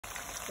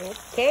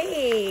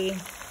Okay.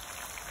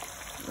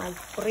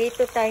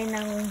 Magprito tayo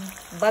ng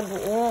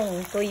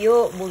bagoong,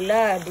 tuyo,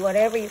 bulad,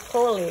 whatever you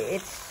call it.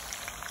 It's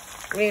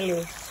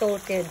really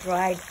salted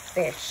dried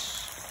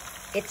fish.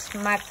 It's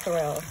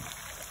mackerel.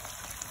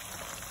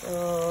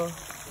 So,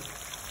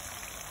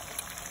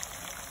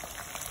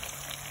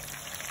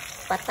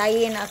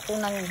 patayin ako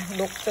ng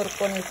doktor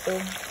ko nito.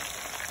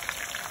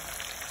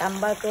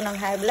 Tambal ko ng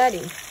high blood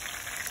eh.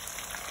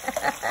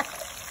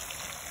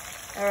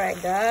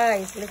 Alright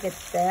guys, look at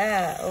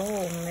that.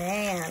 Oh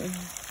man.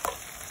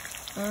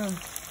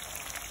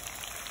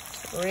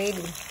 It's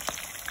ready.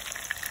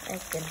 I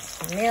can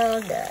smell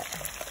the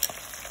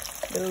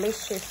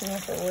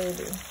deliciousness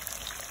already.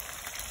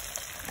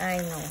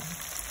 I know.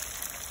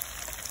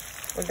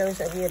 For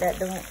those of you that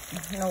don't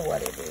know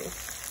what it is,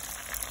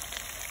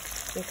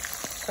 it's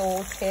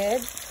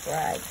salted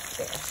fried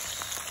fish.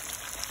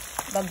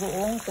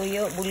 Bagoong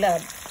tuyo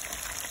bulad.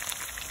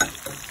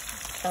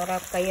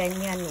 Sarap kaya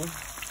niyan eh.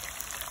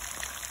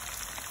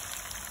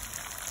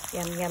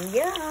 Yum, yum,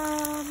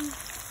 yum.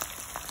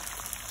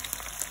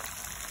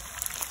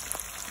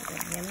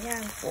 Yum, yum,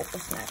 yum.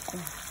 Focus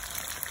natin.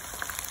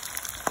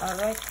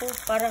 Aray ko,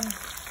 parang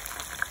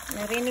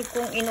narinig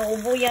kong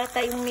inuubo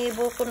yata yung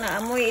neighbor ko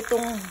na amoy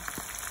itong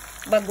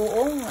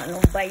bagoong.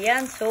 Ano ba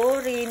yan?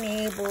 Sorry,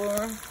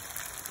 neighbor.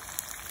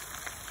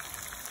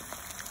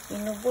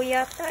 Inubo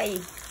yata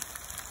eh.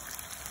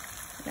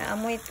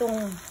 Naamoy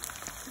itong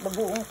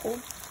bagoong ko.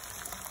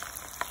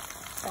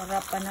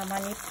 Sarap pa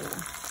naman ito.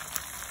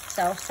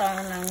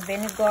 Sausaw ng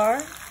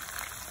vinegar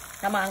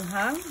na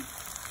maanghang.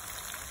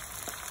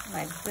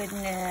 My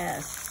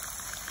goodness.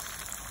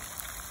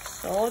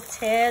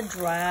 Salted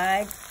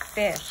dried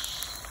fish.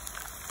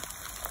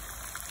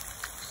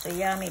 So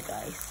yummy,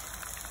 guys.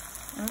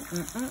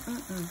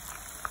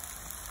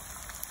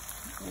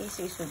 This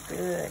is so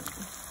good.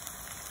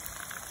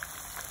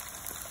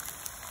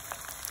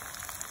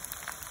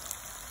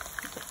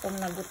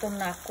 Gutom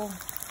na ako.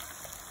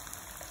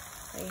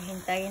 Kaya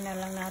hintayin na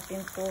lang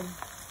natin to.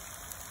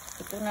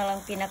 Ito na lang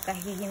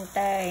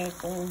pinakahihintay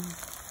kung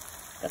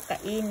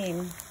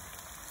kakainin.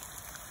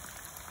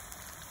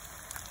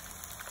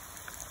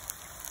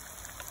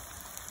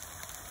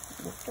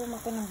 Gutom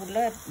ako ng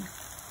bulad.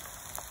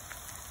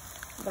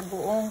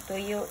 Bagoong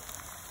tuyo.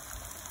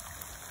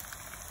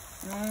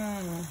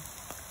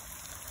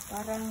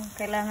 Parang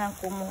kailangan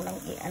ko munang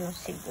i-ano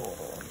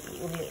siguro.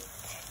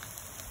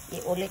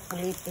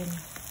 Iulit-ulitin.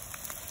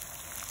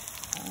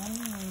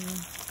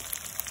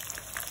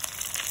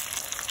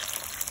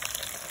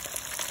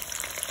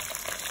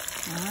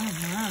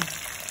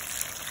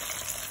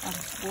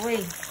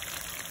 Uy,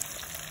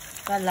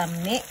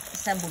 kalami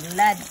sa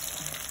bulad.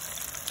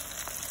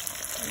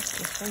 This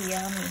is so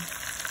yummy.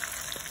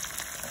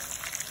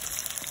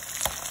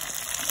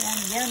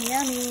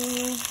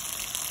 Yummy.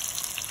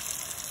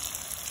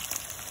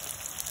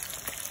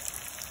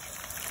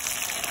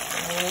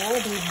 Oh,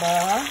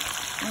 diba?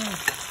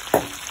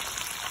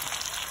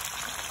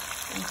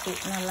 Kunti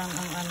na lang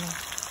ang ano.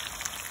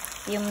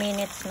 Few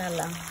minutes na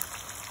lang.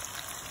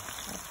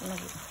 At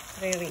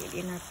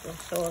mag-ready na to.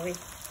 Sorry.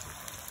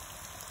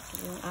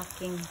 Yung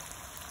aking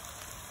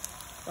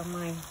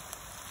kamay.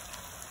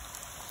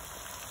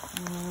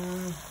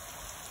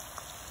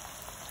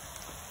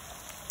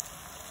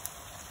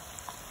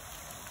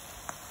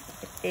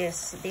 Look at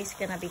this. This is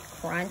gonna be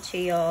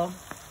crunchy, y'all.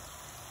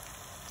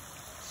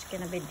 It's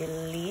gonna be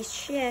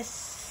delicious.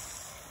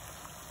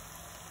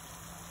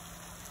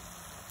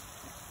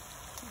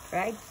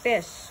 Dried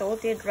fish.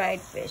 Salted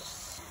dried fish.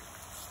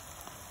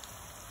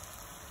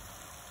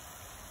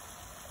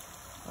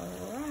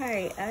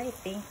 Alright, I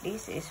think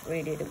this is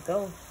ready to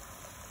go.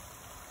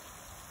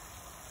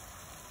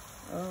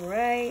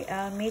 Alright,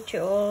 I'll meet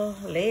you all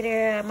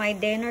later at my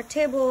dinner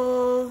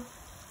table.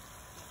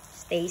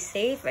 Stay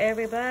safe,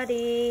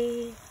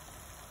 everybody.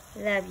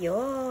 Love you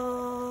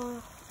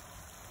all.